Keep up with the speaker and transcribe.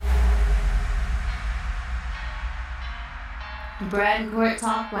Brad and Court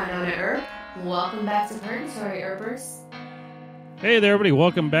Talk, Winona Earp. Welcome back to Curtain Story, Earpers. Hey there, everybody.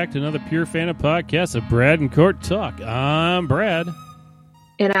 Welcome back to another Pure Fandom podcast of Brad and Court Talk. I'm Brad.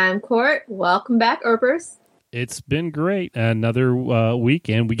 And I'm Court. Welcome back, Earpers. It's been great. Another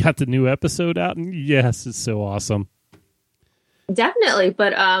weekend. We got the new episode out, and yes, it's so awesome. Definitely,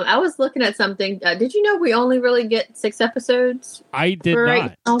 but I was looking at something. Did you know we only really get 6 episodes? I did not.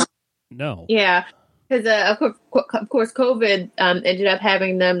 Right now? No. Yeah, because of course, COVID ended up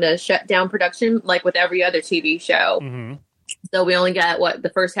having them to shut down production, like with every other TV show. Mm-hmm. So we only got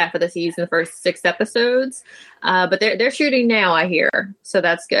the first half of the season, the first 6 episodes. But they're shooting now, I hear. So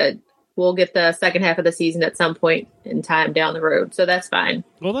that's good. We'll get the second half of the season at some point in time down the road. So that's fine.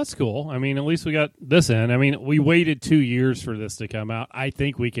 Well, that's cool. I mean, at least we got this in. I mean, we waited 2 years for this to come out. I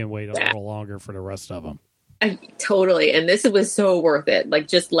think we can wait a little longer for the rest of them. Totally. And this was so worth it. Like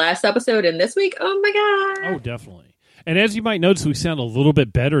just last episode and this week. Oh my God. Oh, definitely. And as you might notice, we sound a little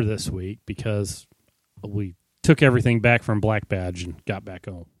bit better this week because we took everything back from Black Badge and got back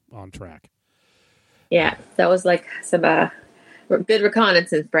on track. Yeah. That was like some good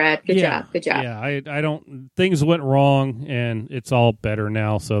reconnaissance, Brad. Good job. Good job. Yeah. I don't, things went wrong and it's all better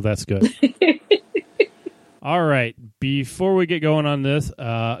now. So that's good. All right. Before we get going on this,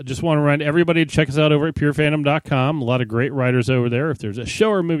 just want to remind everybody to check us out over at purefandom.com. A lot of great writers over there. If there's a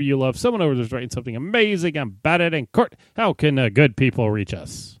show or movie you love, someone over there's writing something amazing about it. And Court, how can good people reach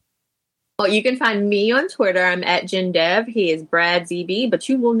us? Well, you can find me on Twitter. I'm at JinDev. He is Brad ZB, but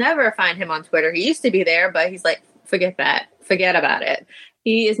you will never find him on Twitter. He used to be there, but he's like, forget that. Forget about it.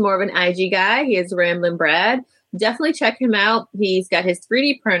 He is more of an IG guy. He is Ramblin' Brad. Definitely check him out. He's got his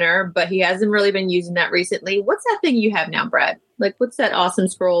 3D printer, but he hasn't really been using that recently. What's that thing you have now, Brad? Like, what's that awesome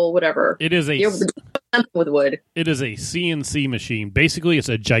scroll, whatever? It is something with wood. It is a CNC machine. Basically, it's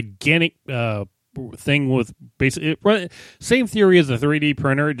a gigantic thing with basically same theory as a 3D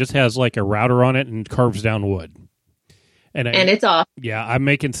printer. It just has like a router on it and carves down wood. And it's off. Yeah, I'm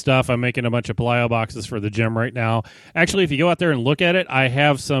making stuff. I'm making a bunch of plyo boxes for the gym right now. Actually, if you go out there and look at it, I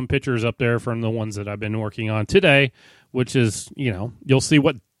have some pictures up there from the ones that I've been working on today, which is, you'll see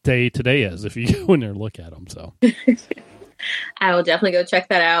what day today is if you go in there and look at them. So I will definitely go check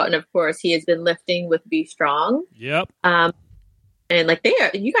that out. And of course, he has been lifting with Be Strong. Yep. And like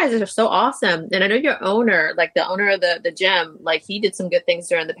you guys are so awesome. And I know your owner, like the owner of the gym, like he did some good things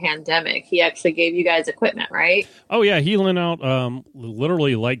during the pandemic. He actually gave you guys equipment, right? Oh yeah, he lent out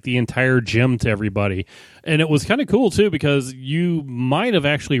literally like the entire gym to everybody, and it was kind of cool too because you might have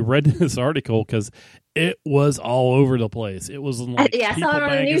actually read this article because it was all over the place. It was like I saw it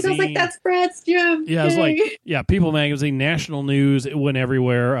on the news. I was like, "That's Brad's gym." Yeah, it was like People Magazine, national news. It went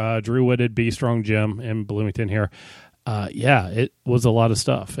everywhere. Drew Whitted, Be Strong Gym in Bloomington here. It was a lot of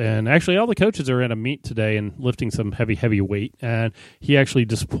stuff. And actually, all the coaches are at a meet today and lifting some heavy weight. And he actually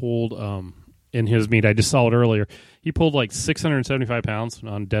just pulled, in his meet, I just saw it earlier, he pulled like 675 pounds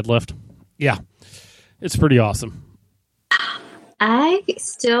on deadlift. Yeah, it's pretty awesome. I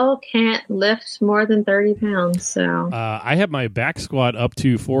still can't lift more than 30 pounds, so. I have my back squat up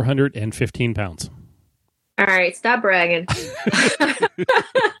to 415 pounds. All right, stop bragging.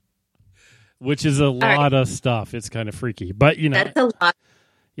 Which is a lot of stuff. It's kind of freaky, but that's a lot.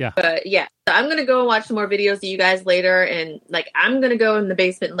 Yeah, but yeah. So I'm gonna go and watch some more videos of you guys later, and like I'm gonna go in the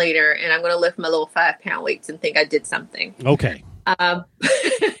basement later, and I'm gonna lift my little 5-pound weights and think I did something. Okay.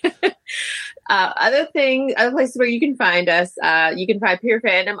 Other places where you can find us, you can find Pure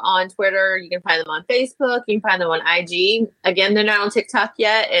Fandom on Twitter. You can find them on Facebook. You can find them on IG. Again, they're not on TikTok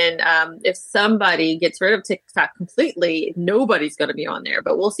yet. And if somebody gets rid of TikTok completely, nobody's going to be on there.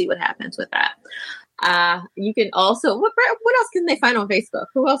 But we'll see what happens with that. You can also, what else can they find on Facebook?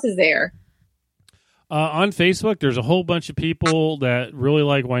 Who else is there? On Facebook, there's a whole bunch of people that really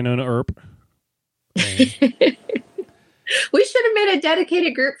like Winona Earp. We should have made a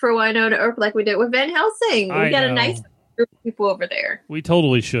dedicated group for Winona Earp like we did with Van Helsing. We got a nice group of people over there. We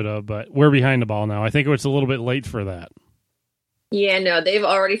totally should have, but we're behind the ball now. I think it's a little bit late for that. Yeah, no, they've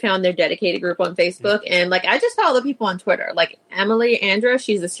already found their dedicated group on Facebook. And like, I just follow the people on Twitter, like Emily Andra,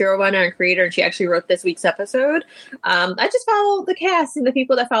 she's a serial runner and creator, and she actually wrote this week's episode. I just follow the cast and the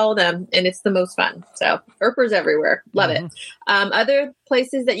people that follow them, and it's the most fun. So Earpers everywhere. Love it. Other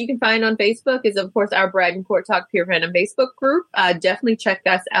places that you can find on Facebook is, of course, our Brad and Court Talk Pure Fandom Facebook group. Definitely check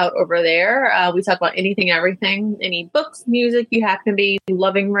us out over there. We talk about anything and everything, any books, music you happen to be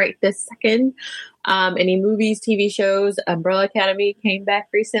loving right this second. Any movies, TV shows. Umbrella Academy came back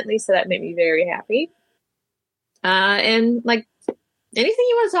recently, so that made me very happy. And like anything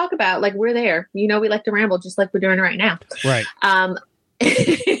you want to talk about, like we're there. We like to ramble just like we're doing right now. Right.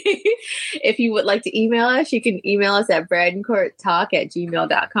 If you would like to email us, you can email us at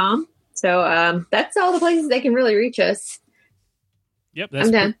bradandcourttalk@gmail.com. So that's all the places they can really reach us. Yep,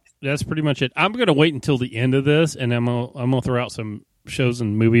 I'm done. That's pretty much it. I'm going to wait until the end of this, and I'm gonna throw out some shows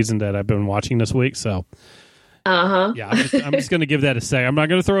and movies and that I've been watching this week. So, yeah, I'm just going to give that a say. I'm not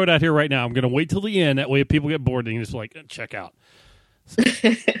going to throw it out here right now. I'm going to wait till the end. That way, if people get bored, they can just like check out. So.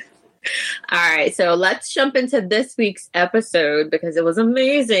 All right, so let's jump into this week's episode because it was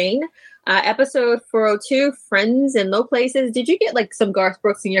amazing. Episode 402, Friends in Low Places. Did you get like some Garth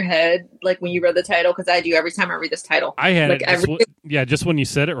Brooks in your head, like when you read the title? Because I do every time I read this title. I had like it. Just when you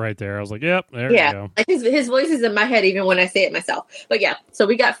said it right there, I was like, "Yep, there you go." Like his voice is in my head even when I say it myself. But yeah, so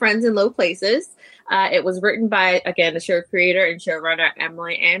we got Friends in Low Places. It was written by, again, the show creator and showrunner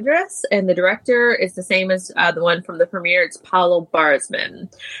Emily Andras, and the director is the same as the one from the premiere. It's Paulo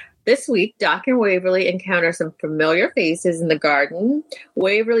Barzman. This week, Doc and Waverly encounter some familiar faces in the garden.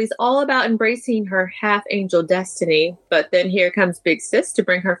 Waverly's all about embracing her half-angel destiny, but then here comes Big Sis to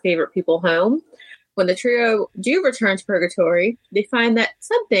bring her favorite people home. When the trio do return to Purgatory, they find that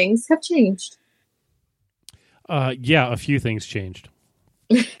some things have changed. Yeah, a few things changed.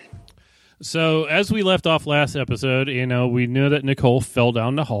 So, as we left off last episode, we knew that Nicole fell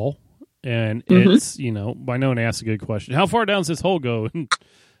down the hole, and it's, by no one asked a good question. How far down does this hole go?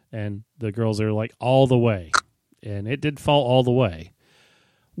 And the girls are like, all the way. And it did fall all the way,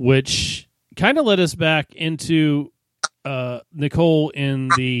 which kind of led us back into Nicole in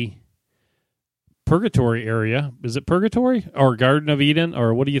the Purgatory area. Is it Purgatory or Garden of Eden,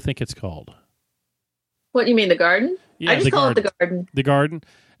 or what do you think it's called? What do you mean, the garden? Yeah, I just call it the garden. The garden.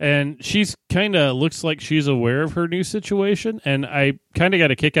 And she's kind of looks like she's aware of her new situation. And I kind of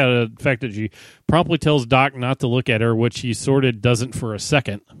got a kick out of the fact that she promptly tells Doc not to look at her, which he sort of doesn't for a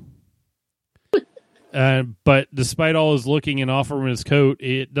second. But despite all his looking and offering his coat,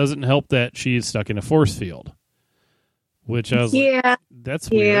 it doesn't help that she's stuck in a force field. Which I was like, that's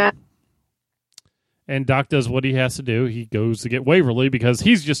weird. And Doc does what he has to do. He goes to get Waverly because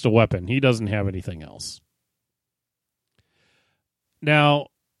he's just a weapon. He doesn't have anything else. Now,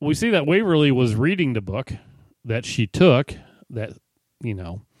 we see that Waverly was reading the book that she took that,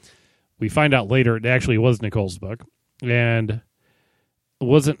 we find out later it actually was Nicole's book and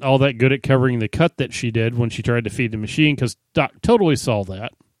wasn't all that good at covering the cut that she did when she tried to feed the machine because Doc totally saw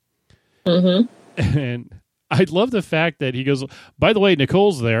that. Mm-hmm. And I love the fact that he goes, by the way,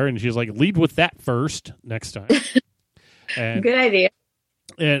 Nicole's there. And she's like, lead with that first next time. And, good idea.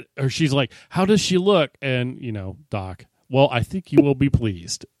 Or she's like, how does she look? And, Doc, well, I think you will be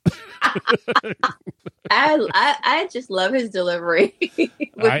pleased. I just love his delivery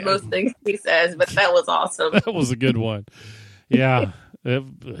with most things he says, but that was awesome. That was a good one. Yeah.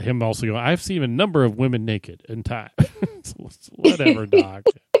 Him also going, I've seen a number of women naked in time. Whatever, Doc.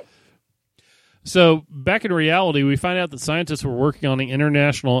 So back in reality, we find out that scientists were working on an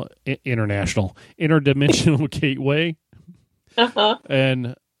interdimensional gateway. Uh-huh.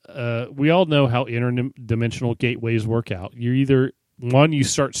 And we all know how interdimensional gateways work out. You're either, one, you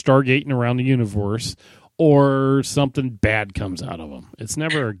start stargating around the universe, or something bad comes out of them. It's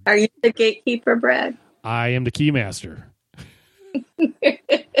never... Are you the gatekeeper, Brad? I am the keymaster.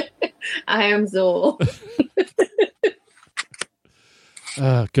 I am Zool.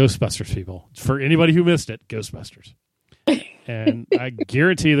 Ghostbusters, people. For anybody who missed it, Ghostbusters. And I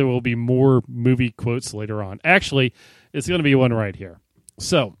guarantee there will be more movie quotes later on. Actually, it's going to be one right here.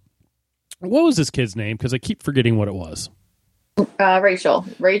 So, what was this kid's name? Because I keep forgetting what it was. Rachel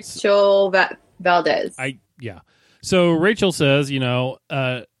Valdez. So Rachel says,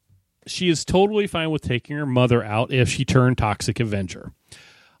 she is totally fine with taking her mother out if she turned Toxic Avenger.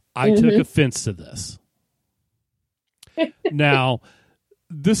 I took offense to this. Now,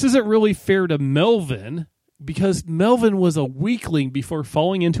 this isn't really fair to Melvin because Melvin was a weakling before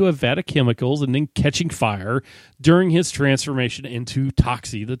falling into a vat of chemicals and then catching fire during his transformation into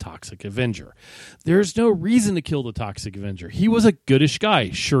Toxie, the Toxic Avenger. There's no reason to kill the Toxic Avenger. He was a goodish guy.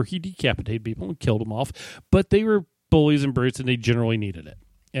 Sure, he decapitated people and killed them off, but they were bullies and brutes and they generally needed it.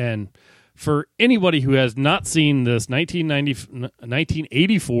 And for anybody who has not seen this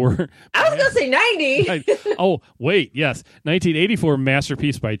 1984... I was going to say 90. 1984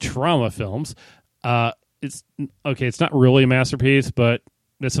 masterpiece by Trauma Films. It's not really a masterpiece, but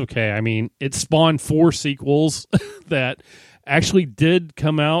it's okay. I mean, it spawned 4 sequels that actually did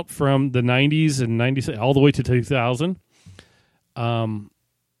come out from the 90s and 90s all the way to 2000.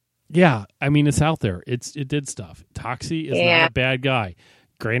 Yeah, I mean, it's out there. It did stuff. Toxie is not a bad guy.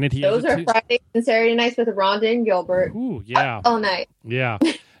 Granted, those are Fridays and Saturday nights with Rhonda and Gilbert. Ooh, yeah. All night. Yeah.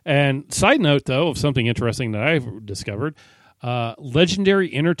 And side note, though, of something interesting that I've discovered,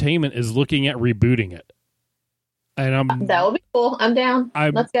 Legendary Entertainment is looking at rebooting it. And that would be cool. I'm down.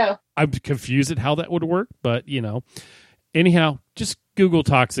 Let's go. I'm confused at how that would work, but anyhow, just Google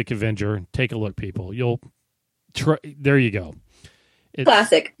Toxic Avenger and take a look, people. You'll try. There you go.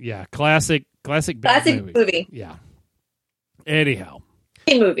 Classic. Yeah, classic movie. Yeah. Anyhow,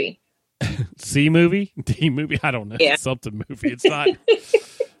 C movie. C movie, D movie. I don't know. Yeah. Something movie. It's not.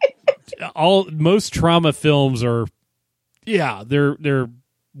 Most trauma films are. Yeah, they're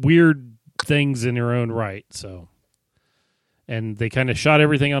weird things in their own right. So, and they kind of shot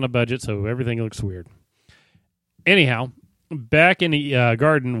everything on a budget, so everything looks weird. Anyhow, back in the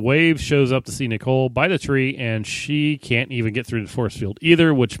garden, Wave shows up to see Nicole by the tree, and she can't even get through the force field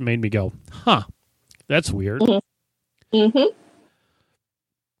either, which made me go, "Huh, that's weird." Mm-hmm.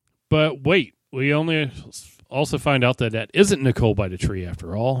 But wait, we also find out that isn't Nicole by the tree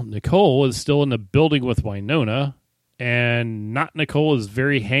after all. Nicole is still in the building with Winona, and not Nicole is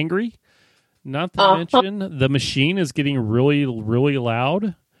very hangry. Not to mention, the machine is getting really, really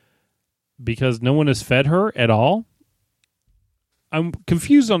loud because no one has fed her at all. I'm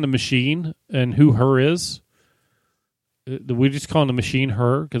confused on the machine and who her is. We just call the machine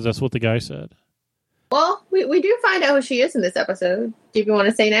her because that's what the guy said. Well, we do find out who she is in this episode. Do you want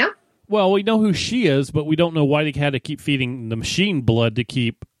to say now? Well, we know who she is, but we don't know why they had to keep feeding the machine blood to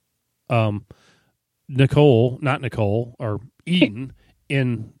keep not Nicole, or Eden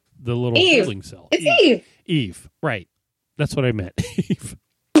in the little holding cell. It's Eve. Eve, right. That's what I meant. Eve.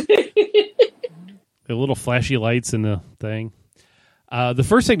 The little flashy lights in the thing. The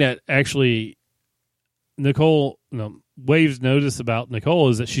first thing that actually Waves notice about Nicole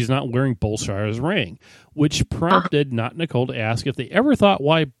is that she's not wearing Bolshire's ring, which prompted not Nicole to ask if they ever thought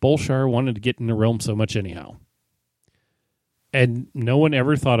why Bolshire wanted to get in the realm so much anyhow. And no one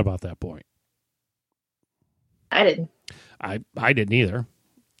ever thought about that point. I didn't. I didn't either.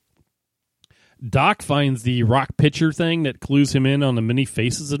 Doc finds the rock pitcher thing that clues him in on the many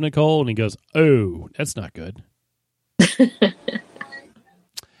faces of Nicole, and he goes, "Oh, that's not good."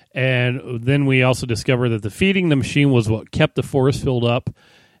 And then we also discover that the feeding the machine was what kept the force filled up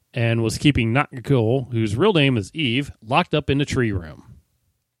and was keeping not Nicole, whose real name is Eve, locked up in the tree room.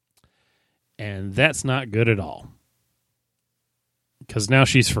 And that's not good at all. Because now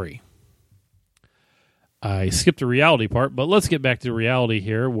she's free. I skipped the reality part, but let's get back to reality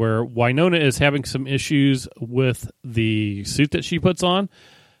here, where Winona is having some issues with the suit that she puts on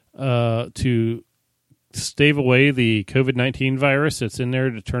to stave away the COVID-19 virus that's in there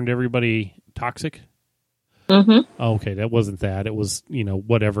to turn everybody toxic. Mm-hmm. Okay, that wasn't that. It was,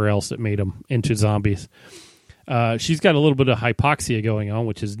 whatever else that made them into zombies. She's got a little bit of hypoxia going on,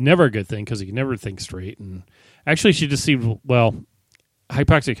 which is never a good thing because you can never think straight. And actually, she just seemed,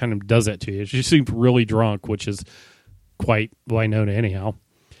 hypoxia kind of does that to you. She seemed really drunk, which is quite Winona anyhow.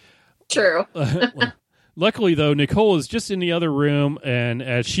 True. Luckily, though, Nicole is just in the other room, and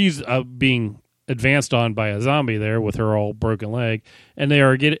as she's being advanced on by a zombie there with her all broken leg, and they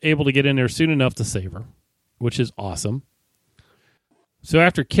are able to get in there soon enough to save her, which is awesome. So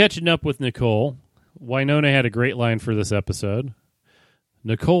after catching up with Nicole, Winona had a great line for this episode.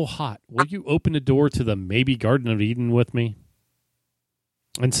 "Nicole Hot, will you open the door to the maybe Garden of Eden with me?"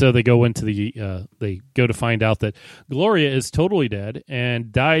 And so they go into they go to find out that Gloria is totally dead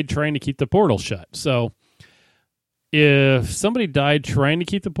and died trying to keep the portal shut. So if somebody died trying to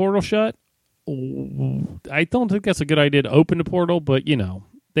keep the portal shut, I don't think that's a good idea to open the portal, but,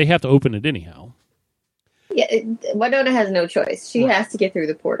 they have to open it anyhow. Yeah, Winona has no choice. She has to get through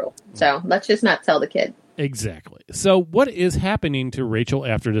the portal. So let's just not tell the kid. Exactly. So what is happening to Rachel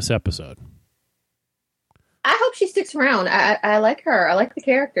after this episode? I hope she sticks around. I like her. I like the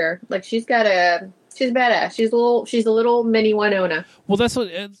character. Like, she's badass. She's a little mini Winona. Well, that's what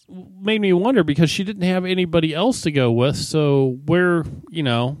it made me wonder, because she didn't have anybody else to go with. So where,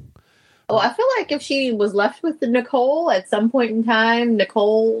 Well, I feel like if she was left with Nicole at some point in time,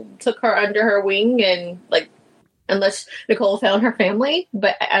 Nicole took her under her wing and, unless Nicole found her family.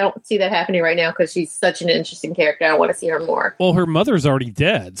 But I don't see that happening right now because she's such an interesting character. I want to see her more. Well, her mother's already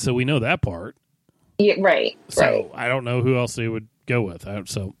dead, so we know that part. Yeah, right. So right. I don't know who else they would go with.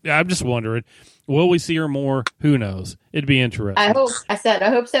 So I'm just wondering, will we see her more? Who knows? It'd be interesting. I hope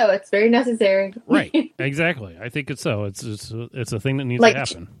so. It's very necessary. Right. Exactly. I think it's so. It's a thing that needs to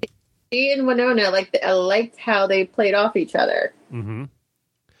happen. She and Winona, I liked how they played off each other. Mm-hmm.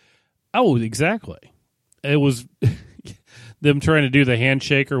 Oh, exactly. It was them trying to do the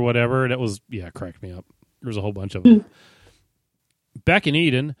handshake or whatever. That was, cracked me up. There was a whole bunch of them. Back in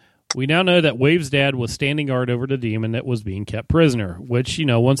Eden, We now know that Wave's dad was standing guard over the demon that was being kept prisoner, which,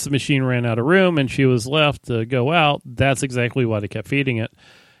 once the machine ran out of room and she was left to go out, that's exactly why they kept feeding it.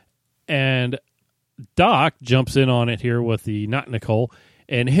 And Doc jumps in on it here with the not Nicole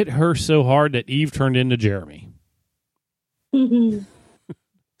and hit her so hard that Eve turned into Jeremy.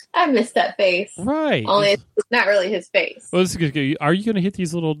 I missed that face. Right. Only it's not really his face. Well, are you going to hit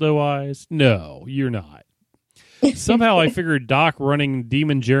these little doe eyes? No, you're not. Somehow I figured Doc running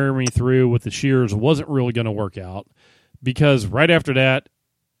Demon Jeremy through with the shears wasn't really going to work out because right after that,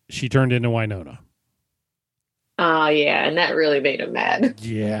 she turned into Winona. Oh, yeah, and that really made him mad.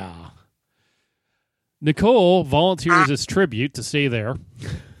 Yeah. Nicole volunteers as tribute to stay there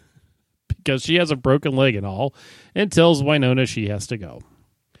because she has a broken leg and all and tells Winona she has to go.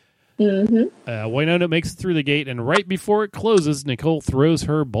 Winona makes it through the gate, and right before it closes, Nicole throws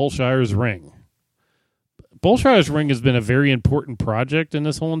her Bolshire's ring. Bolshire's ring has been a very important project in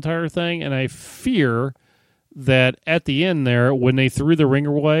this whole entire thing, and I fear that at the end there, when they threw the ring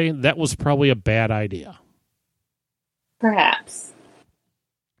away, that was probably a bad idea. Perhaps.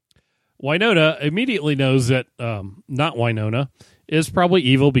 Winona immediately knows that not Winona is probably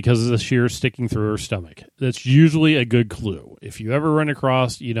evil because of the shears sticking through her stomach. That's usually a good clue. If you ever run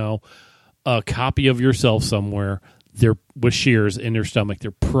across, a copy of yourself somewhere, they're with shears in their stomach, they're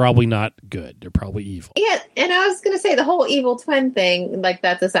probably not good. They're probably evil. Yeah, and I was going to say the whole evil twin thing, like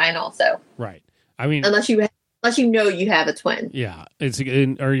that's a sign also. Right. I mean, unless you know you have a twin. Yeah,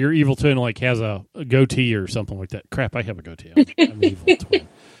 or your evil twin has a goatee or something like that. Crap, I have a goatee. I'm an evil twin.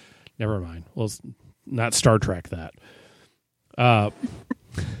 Never mind. Well, it's not Star Trek that.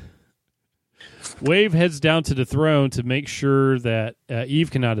 Wave heads down to the throne to make sure that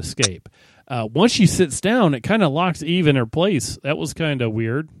Eve cannot escape. Once she sits down, it kind of locks Eve in her place. That was kind of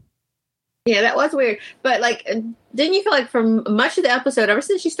weird. Yeah, that was weird. But, didn't you feel like from much of the episode, ever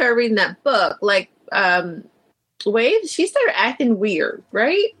since she started reading that book, Wave, she started acting weird,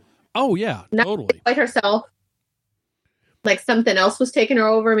 right? Oh, yeah, totally. Like herself. Like something else was taking her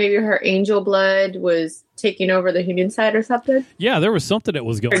over. Maybe her angel blood was taking over the human side or something. Yeah, there was something that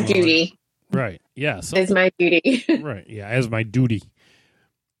was going on. Her duty. Right, yeah. As my duty. Right, yeah, as my duty.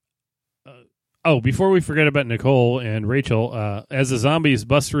 Before we forget about Nicole and Rachel, as the zombies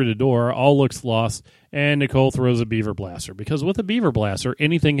bust through the door, all looks lost, and Nicole throws a beaver blaster. Because with a beaver blaster,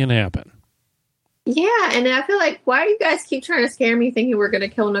 anything can happen. Yeah, and I feel like, why do you guys keep trying to scare me thinking we're going to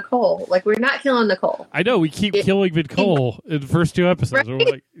kill Nicole? Like, we're not killing Nicole. I know, we keep killing Nicole in the first two episodes.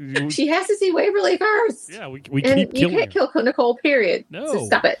 Right? We're like, she has to see Waverly first. Yeah, we keep killing her. You can't kill Nicole, period. No. So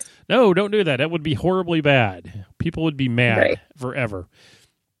stop it. No, don't do that. That would be horribly bad. People would be mad forever.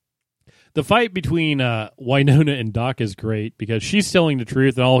 The fight between Winona and Doc is great because she's telling the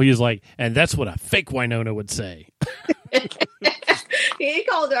truth, and all he's like, and that's what a fake Winona would say. He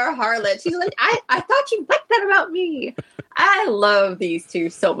called her a harlot. She's like, I thought you liked that about me. I love these two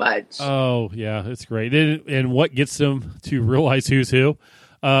so much. Oh, yeah, it's great. And what gets them to realize who's who?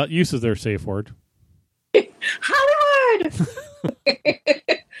 Use of their safe word. Hollywood!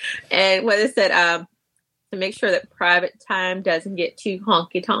 And what it said, to make sure that private time doesn't get too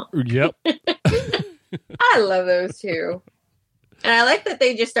honky-tonk. Yep. I love those two. And I like that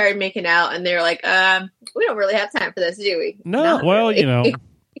they just started making out, and they're like, we don't really have time for this, do we? No, Not well, really.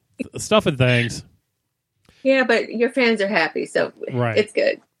 Stuff and things. Yeah, but your fans are happy, so it's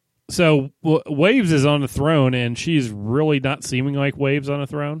good. So Waves is on the throne, and she's really not seeming like Waves on a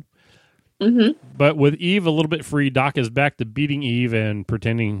throne. Mm-hmm. But with Eve a little bit free, Doc is back to beating Eve and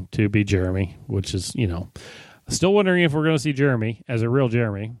pretending to be Jeremy, which is, still wondering if we're going to see Jeremy as a real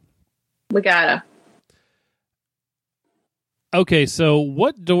Jeremy. We gotta. Okay, so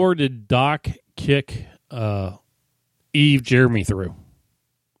what door did Doc kick Eve Jeremy through?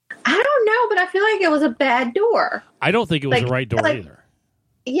 I don't know, but I feel like it was a bad door. I don't think it was the right door either.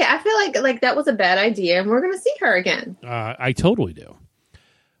 Yeah, I feel like that was a bad idea, and we're going to see her again. I totally do.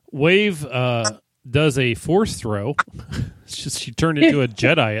 Wave does a force throw. She turned into a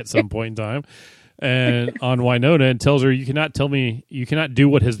Jedi at some point in time, and on Winona, and tells her, you cannot do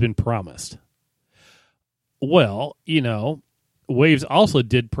what has been promised. Well, Waves also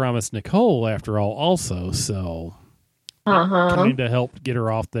did promise Nicole after all also, so trying to help get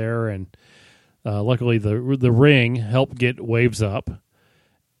her off there, and luckily the ring helped get Waves up.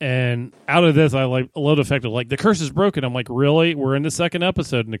 And out of this, I like a load effect of the curse is broken. I'm like, really? We're in the second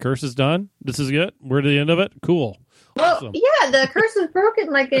episode and the curse is done? This is good? We're at the end of it? Cool. Well, awesome. Yeah, the curse was broken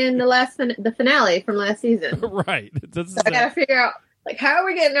in the finale from last season. Right. So I got to figure out, how are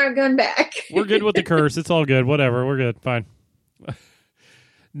we getting our gun back? We're good with the curse. It's all good. Whatever. We're good. Fine.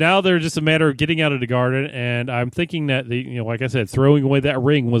 now they're just a matter of getting out of the garden, and I'm thinking that like I said, throwing away that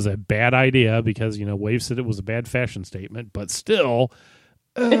ring was a bad idea because Wave said it was a bad fashion statement, but still,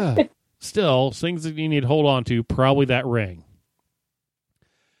 things that you need to hold on to, probably that ring.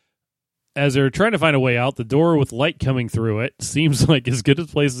 As they're trying to find a way out, the door with light coming through it seems like as good a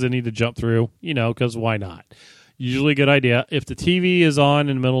place as they need to jump through, because why not? Usually a good idea. If the TV is on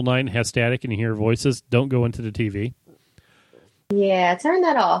in the middle of the night and has static and you hear voices, don't go into the TV. Yeah, turn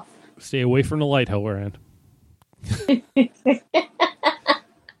that off. Stay away from the light, Horan.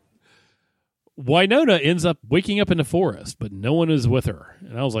 Winona ends up waking up in the forest, but no one is with her.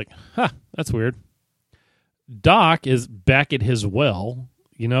 And I was like, that's weird. Doc is back at his well.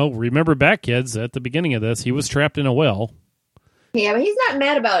 Remember back, kids, at the beginning of this, he was trapped in a well. Yeah, but he's not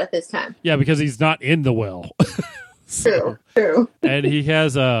mad about it this time. Yeah, because he's not in the well. True. And he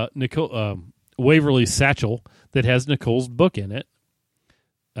has a Waverly's satchel that has Nicole's book in it.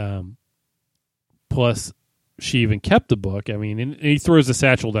 Plus, she even kept the book. I mean, and he throws the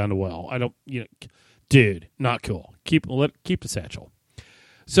satchel down the well. I don't, dude, not cool. Keep the satchel.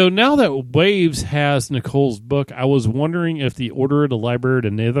 So now that Waves has Nicole's book, I was wondering if the Order of the Library of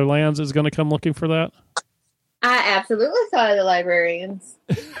the Netherlands is going to come looking for that. I absolutely thought of the librarians.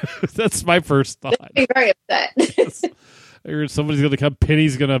 That's my first thought. They'd be very upset. I heard somebody's going to come.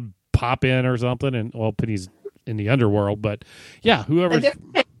 Penny's going to pop in or something, and Penny's in the underworld, but yeah, whoever.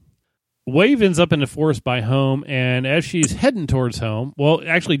 Wave ends up in the forest by home, and as she's heading towards home,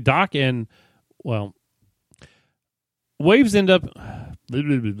 actually Doc and Waves ends up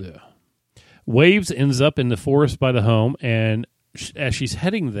in the forest by the home, and as she's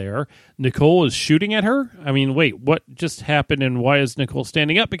heading there, Nicole is shooting at her. I mean, wait, what just happened, and why is Nicole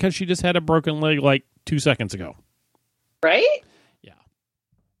standing up? Because she just had a broken leg like 2 seconds ago. Right? Yeah.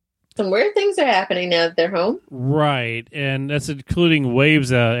 Some weird things are happening now that they're home. Right, and that's including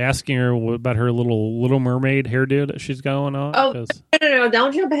Waves asking her about her little mermaid hairdo that she's going on. Oh, no,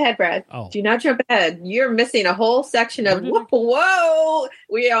 don't jump ahead, Brad. Oh. Do not jump ahead. You're missing a whole section of, whoa,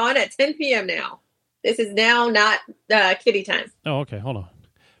 we are on at 10 p.m. now. This is now not kitty time. Oh, okay, hold on.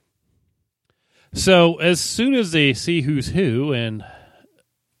 So as soon as they see who's who and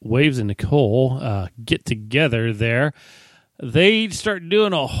Waves and Nicole get together there, they start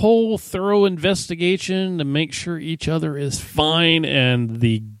doing a whole thorough investigation to make sure each other is fine, and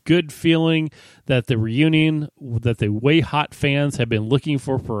the good feeling that the reunion that the Way Hot fans have been looking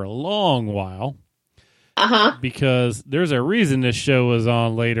for a long while. Uh-huh. Because there's a reason this show was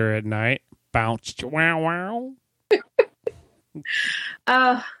on later at night. Bounce, wow.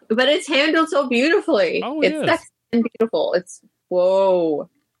 But it's handled so beautifully. Oh, it's sexy and beautiful. It's, whoa.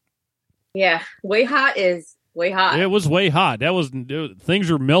 Yeah, Way Hot is way hot. It was way hot. Things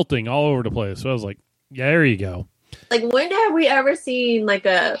were melting all over the place. So I was like, yeah, there you go. Like, when have we ever seen like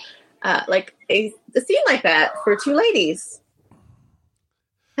a scene like that for two ladies?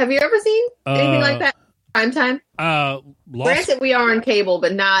 Have you ever seen anything like that? Prime time? Granted, we are on cable,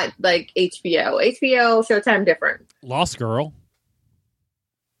 but not like HBO. HBO, Showtime, different. Lost Girl.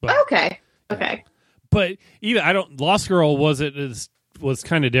 But, okay. But even Lost Girl was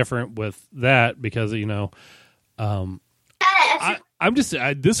kind of different with that because this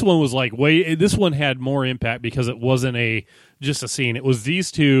one was like this one had more impact because it wasn't just a scene. It was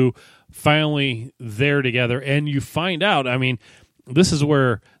these two finally there together, and you find out. I mean, this is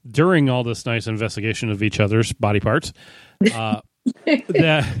where during all this nice investigation of each other's body parts, that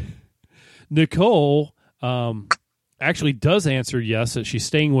Nicole actually does answer yes, that she's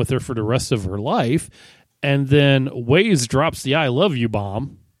staying with her for the rest of her life. And then Waze drops the "I love you"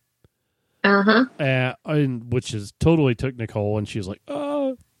 bomb. Which is totally took Nicole, and she's like,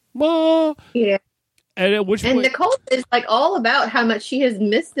 Ma. Yeah. And at which point, Nicole is like all about how much she has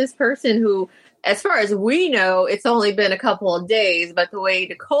missed this person who, as far as we know, it's only been a couple of days, but the way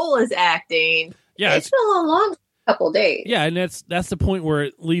Nicole is acting, it's been a long couple of days. Yeah, and that's the point where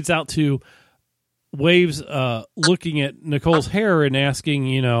it leads out to Waves looking at Nicole's hair and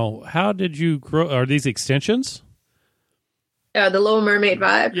asking, how did you grow? Are these extensions? The Little Mermaid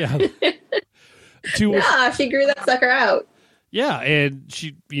vibe. Yeah. She grew that sucker out. Yeah, and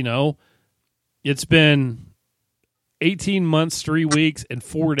she, it's been 18 months, 3 weeks, and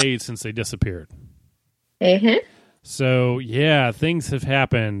 4 days since they disappeared. Uh-huh. So, yeah, things have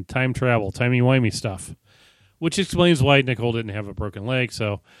happened. Time travel, timey-wimey stuff. Which explains why Nicole didn't have a broken leg.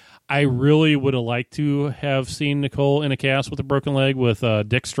 So, I really would have liked to have seen Nicole in a cast with a broken leg with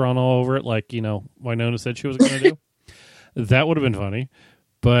Dick drawn all over it, like, Winona said she was going to do. That would have been funny.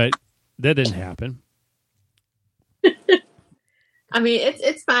 But that didn't happen. I mean,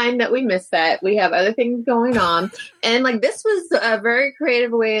 it's fine that we missed that. We have other things going on, and like this was a very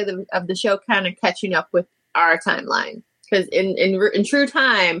creative way of the show kind of catching up with our timeline, because in true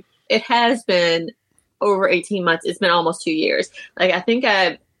time, it has been over 18 months. It's been almost 2 years. Like, I think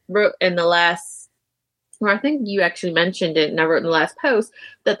I wrote in the last, or I think you actually mentioned it, and I wrote in the last post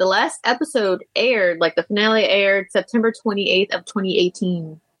that the last episode aired, like the finale aired September 28th of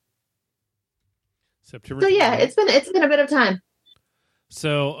 2018. September. So yeah, it's been a bit of time.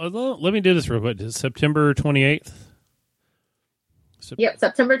 So let me do this real quick. Is September 28th? Yep,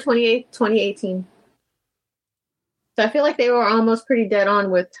 September 28th, 2018. So I feel like they were almost pretty dead on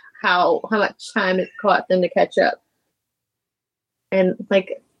with how much time it caught them to catch up. And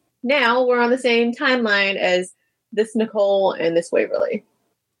like now we're on the same timeline as this Nicole and this Waverly.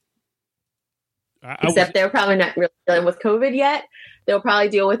 Except they're probably not really dealing with COVID yet. They'll probably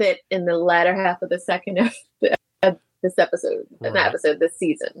deal with it in the latter half of the second of this episode, right. This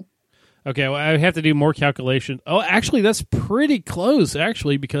season. Okay, well, I have to do more calculation. Oh, actually, that's pretty close,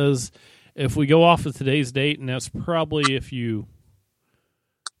 actually, because if we go off of today's date, and that's probably if you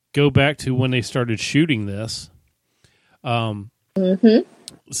go back to when they started shooting this, September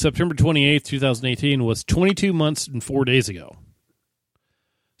 28th, 2018 was 22 months and 4 days ago.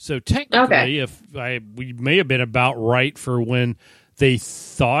 So technically, we may have been about right for when they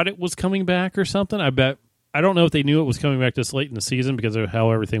thought it was coming back or something. I don't know if they knew it was coming back this late in the season because of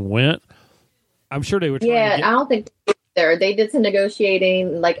how everything went. I'm sure they were trying to I don't think they did some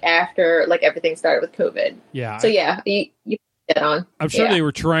negotiating like after like everything started with COVID. Yeah. So yeah, you put that on. I'm sure they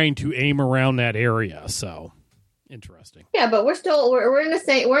were trying to aim around that area. So interesting. Yeah, but we're in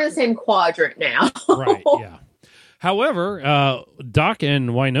the same quadrant now. Right. Yeah. However, Doc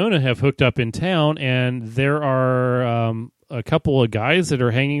and Winona have hooked up in town, and there are a couple of guys that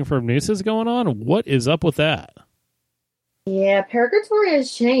are hanging from nooses going on. What is up with that? Yeah, Purgatory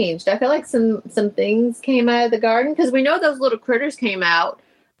has changed. I feel like some things came out of the garden, because we know those little critters came out,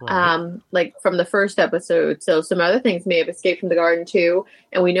 right. Like from the first episode. So some other things may have escaped from the garden too,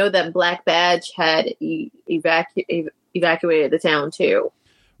 and we know that Black Badge had evacuated the town too.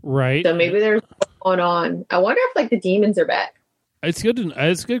 Right. So maybe there's going on. I wonder if like the demons are back. It's good.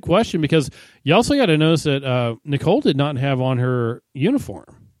 It's a good question, because you also got to notice that Nicole did not have on her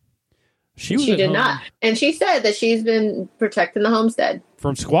uniform. She did not, and she said that she's been protecting the homestead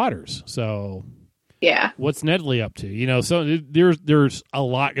from squatters. So yeah, what's Nedley up to? You know, so there's a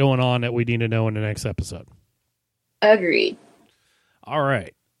lot going on that we need to know in the next episode. Agreed. All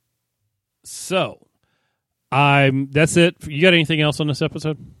right. So that's it. You got anything else on this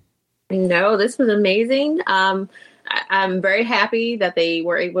episode? No, this was amazing. I'm very happy that they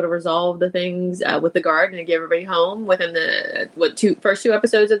were able to resolve the things with the garden and get everybody home within the first two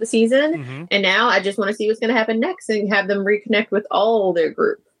episodes of the season. Mm-hmm. And now I just want to see what's going to happen next and have them reconnect with all their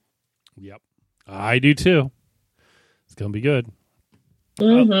group. Yep. I do too. It's going to be good.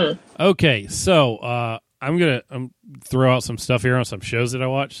 Mm-hmm. Okay. So, I'm going to throw out some stuff here on some shows that I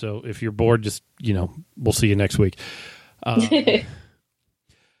watch. So if you're bored, just, we'll see you next week.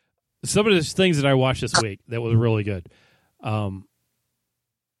 Some of the things that I watched this week that was really good. I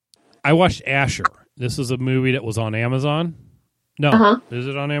watched Asher. This is a movie that was on Amazon. No, Is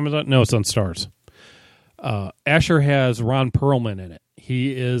it on Amazon? No, it's on Stars. Asher has Ron Perlman in it.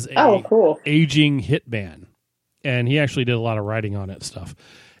 He is a aging hitman, and he actually did a lot of writing on it stuff.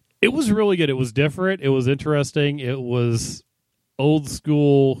 It was really good. It was different. It was interesting. It was old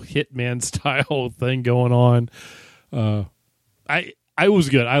school hitman style thing going on. I was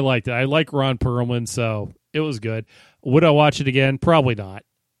good. I liked it. I like Ron Perlman, so it was good. Would I watch it again? Probably not.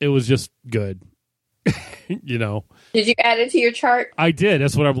 It was just good. Did you add it to your chart? I did.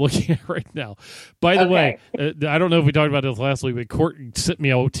 That's what I'm looking at right now. By the way, I don't know if we talked about this last week, but Court sent me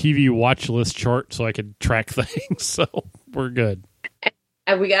a TV watch list chart so I could track things. So we're good.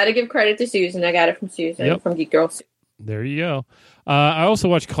 And we got to give credit to Susan. I got it from Susan from Geek Girl. There you go. I also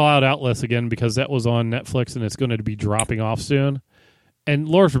watched Cloud Atlas again because that was on Netflix and it's going to be dropping off soon. And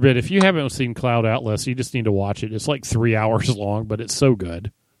Lord forbid, if you haven't seen Cloud Atlas, you just need to watch it. It's like 3 hours long, but it's so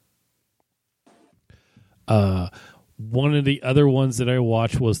good. One of the other ones that I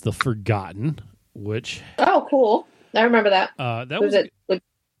watched was The Forgotten, which... Oh, cool. I remember that. That was it with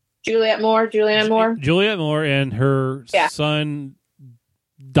Julianne Moore? Julianne Moore and her son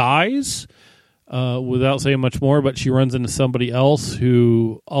dies without saying much more, but she runs into somebody else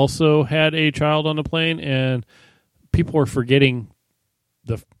who also had a child on the plane, and people are forgetting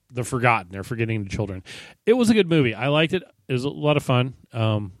the forgotten. They're forgetting the children. It was a good movie. I liked it. It was a lot of fun.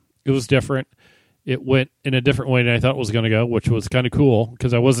 It was different. It went in a different way than I thought it was going to go, which was kind of cool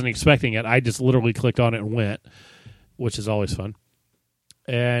because I wasn't expecting it. I just literally clicked on it and went, which is always fun.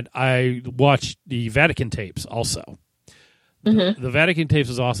 and I watched the Vatican tapes also. Mm-hmm. The Vatican tapes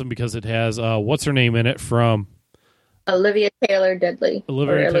is awesome because it has what's her name in it from Olivia Taylor-Dudley.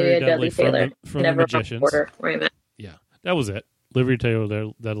 Olivia Taylor-Dudley from the Magicians. Yeah, that was it. Olivia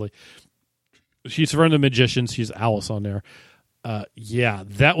Taylor-Dudley. She's from the Magicians. She's Alice on there. Yeah,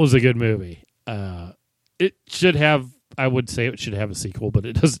 that was a good movie. It should have, I would say it should have a sequel, but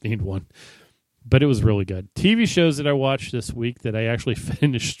it doesn't need one. But it was really good. TV shows that I watched this week that I actually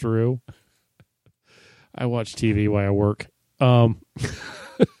finished through. I watch TV while I work.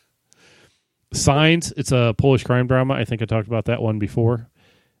 Signs, it's a Polish crime drama. I think I talked about that one before.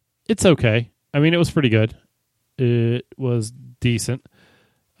 It's okay. I mean, it was pretty good. It was decent.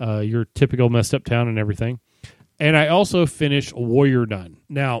 Your typical messed up town and everything. And I also finished Warrior Nun.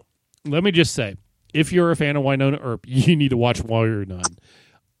 Now, let me just say, if you're a fan of Wynonna Earp, you need to watch Warrior Nun.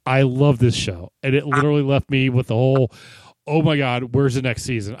 I love this show. And it literally left me with the whole, oh my God, where's the next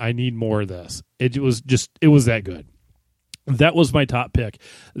season? I need more of this. It was that good. That was my top pick.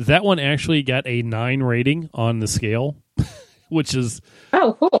 That one actually got a 9 rating on the scale, which is,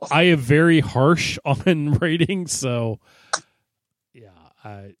 oh, cool. I am very harsh on ratings. So,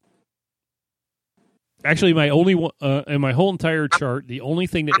 yeah, actually, my only one in my whole entire chart, the only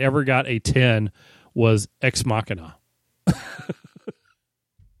thing that ever got a 10 was Ex Machina.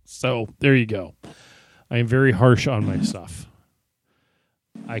 So there you go. I am very harsh on my stuff.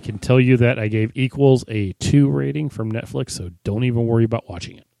 I can tell you that I gave Equals a 2 rating from Netflix, so don't even worry about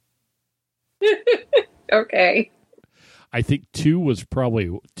watching it. Okay. I think 2 was probably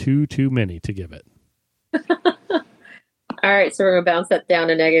too many to give it. All right, so we're going to bounce that down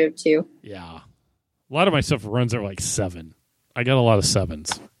to -2. Yeah. A lot of my stuff runs at like 7. I got a lot of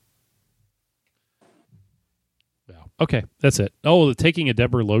 7s. Yeah. Okay, that's it. Oh, the Taking of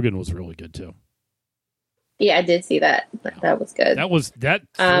Deborah Logan was really good too. Yeah, I did see that. That was good.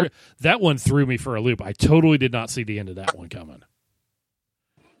 That one threw me for a loop. I totally did not see the end of that one coming.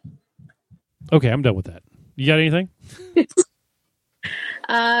 Okay, I'm done with that. You got anything?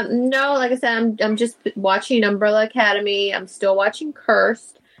 No, like I said, I'm just watching Umbrella Academy. I'm still watching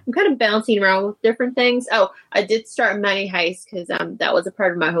Cursed. I'm kind of bouncing around with different things. Oh, I did start Money Heist because that was a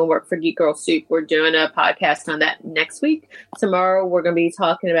part of my homework for Geek Girl Soup. We're doing a podcast on that next week. Tomorrow we're going to be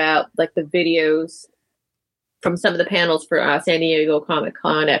talking about like the videos from some of the panels for San Diego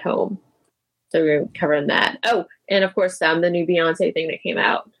Comic-Con at home. So we're covering that. Oh, and of course the new Beyonce thing that came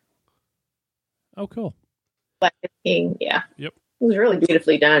out. Oh, cool. Black King, yeah. Yep. It was really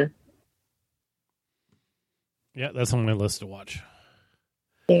beautifully done. Yeah, that's on my list to watch.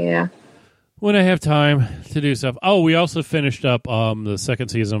 Yeah. When I have time to do stuff. Oh, we also finished up the second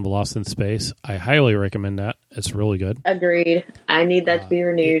season of Lost in Space. I highly recommend that. It's really good. Agreed. I need that to be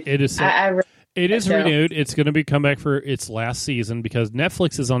renewed. It is. It is renewed. It's going to be come back for its last season because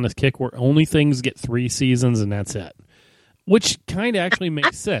Netflix is on this kick where only things get 3 seasons and that's it, which kind of actually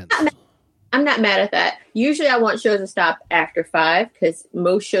makes sense. I'm not mad at that. Usually I want shows to stop after 5 because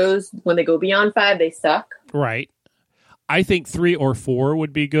most shows, when they go beyond 5, they suck. Right. I think 3 or 4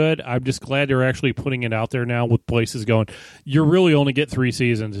 would be good. I'm just glad they're actually putting it out there now with places going, you really only get 3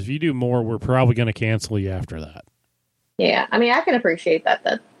 seasons. If you do more, we're probably going to cancel you after that. Yeah. I mean, I can appreciate that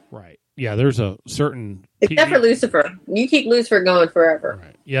then. Right. Yeah, there's a certain... Except for Lucifer. You keep Lucifer going forever.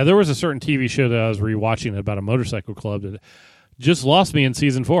 Right. Yeah, there was a certain TV show that I was rewatching about a motorcycle club that just lost me in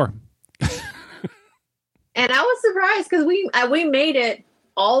season 4. And I was surprised because we made it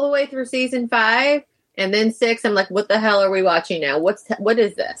all the way through season 5 and then 6. I'm like, what the hell are we watching now? What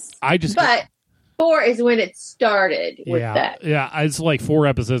is this? But 4 is when it started with that. Yeah, it's like 4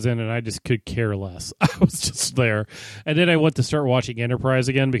 episodes in and I just could care less. I was just there. And then I went to start watching Enterprise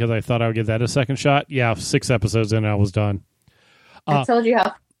again because I thought I would give that a second shot. Yeah, 6 episodes in, I was done. I told you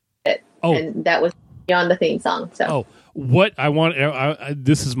how and that was beyond the theme song. So what I want,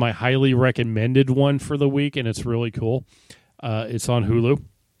 this is my highly recommended one for the week, and it's really cool. It's on Hulu.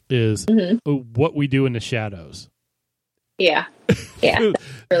 Is What We Do in the Shadows. Yeah,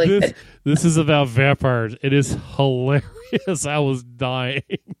 really good. This is about vampires. It is hilarious. I was dying.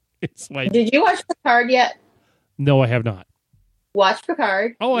 Did you watch Picard yet? No, I have not. Watch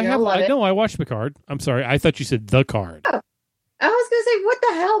Picard. Oh, I have. No, I watched Picard. I'm sorry. I thought you said The Card. Oh. I was going to say, what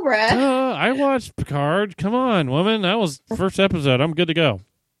the hell, Brad? I watched Picard. Come on, woman. That was the first episode. I'm good to go.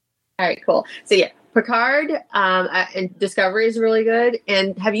 All right, cool. So, yeah, Picard and Discovery is really good.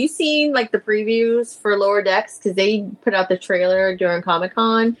 And have you seen, like, the previews for Lower Decks? Because they put out the trailer during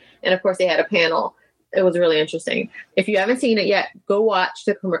Comic-Con. And, of course, they had a panel. It was really interesting. If you haven't seen it yet, go watch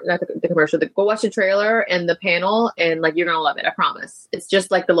the commercial. Go watch the trailer and the panel, and like you're gonna love it. I promise. It's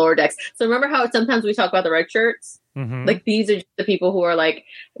just like the lower decks. So remember how sometimes we talk about the red shirts? Mm-hmm. Like these are the people who are like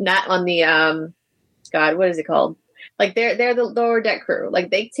not on the God, what is it called? Like they're the lower deck crew.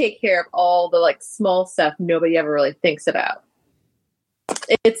 Like they take care of all the like small stuff nobody ever really thinks about.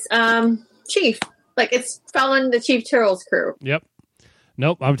 It's Chief. Like it's following the Chief Turtles crew. Yep.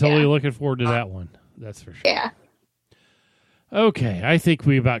 Nope. I'm totally looking forward to that one. That's for sure. Yeah. Okay. I think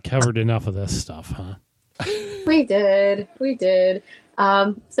we about covered enough of this stuff, huh? We did. So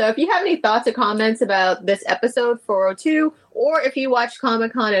if you have any thoughts or comments about this episode 402, or if you watched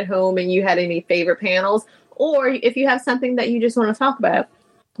Comic-Con at home and you had any favorite panels, or if you have something that you just want to talk about,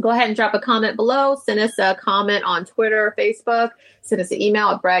 go ahead and drop a comment below. Send us a comment on Twitter or Facebook. Send us an email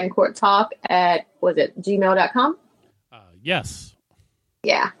at bradandcourttalk@gmail.com. Yes.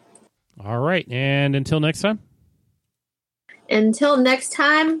 Yeah. All right. And until next time. Until next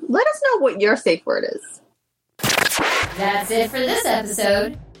time, let us know what your safe word is. That's it for this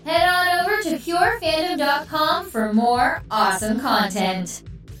episode. Head on over to purefandom.com for more awesome content.